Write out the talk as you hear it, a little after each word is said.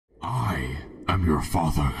am your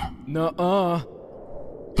father. Nuh-uh.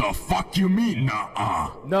 The fuck you mean,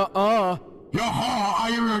 nuh-uh? Nuh-uh. Yaha, I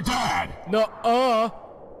am your dad. Nuh-uh.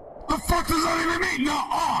 The fuck does that even mean,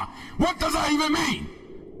 nuh-uh? What does that even mean?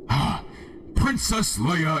 Princess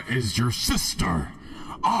Leia is your sister.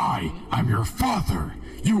 I am your father.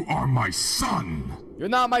 You are my son. You're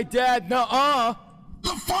not my dad. Nuh-uh. The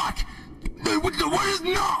fuck? What does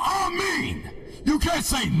nuh-uh mean? You can't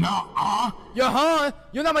say nuh-uh. Yaha.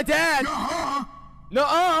 You're not my dad. Yaha.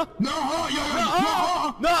 Nuh-uh. Nuh-uh.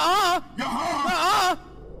 Nuh-uh. Nuh-uh. Yaha. Nuh-uh.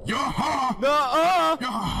 Yaha. Nuh-uh.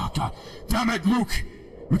 Oh, God damn it, Luke.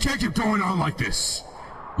 We can't keep going on like this.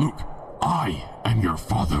 Luke, I am your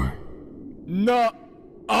father.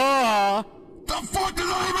 Nuh-uh. The fuck does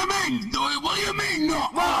that even mean? What do you mean,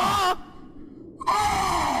 Nuh-uh.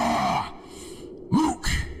 Luke,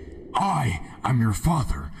 I am your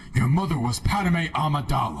father. Your mother was Padme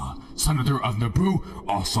Amidala, Senator of Naboo,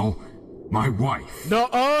 also my wife.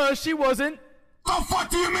 Nuh-uh. She wasn't. The fuck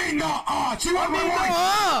do you mean, nuh-uh? She was my wife.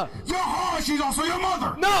 Nuh-uh. Yaha, she's also your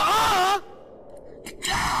mother. Nuh-uh.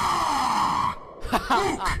 Ah!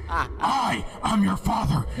 Luke, I am your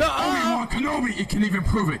father. Obi-Wan Kenobi, it can even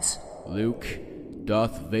prove it. Luke,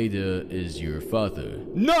 Darth Vader is your father.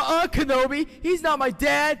 Nuh-uh, Kenobi. He's not my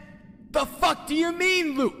dad. The fuck do you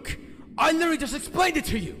mean, Luke? I literally just explained it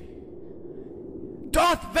to you.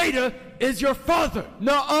 Darth Vader is your father.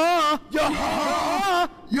 Nuh-uh. Yaha.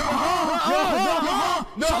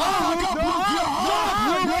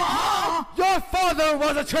 Your father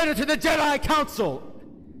was a traitor to the Jedi Council.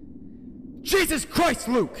 Jesus Christ,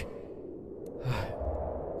 Luke.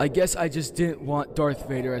 I guess I just didn't want Darth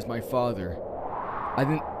Vader as my father. I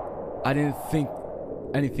didn't think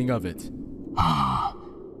anything of it.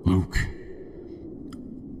 Luke,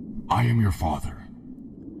 I am your father.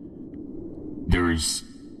 There is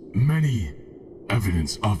many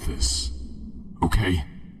evidence of this, okay?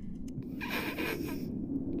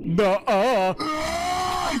 Nuh-uh.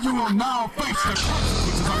 You will now face the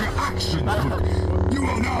consequences of your actions, Luke. You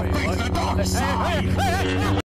will now face the dark side.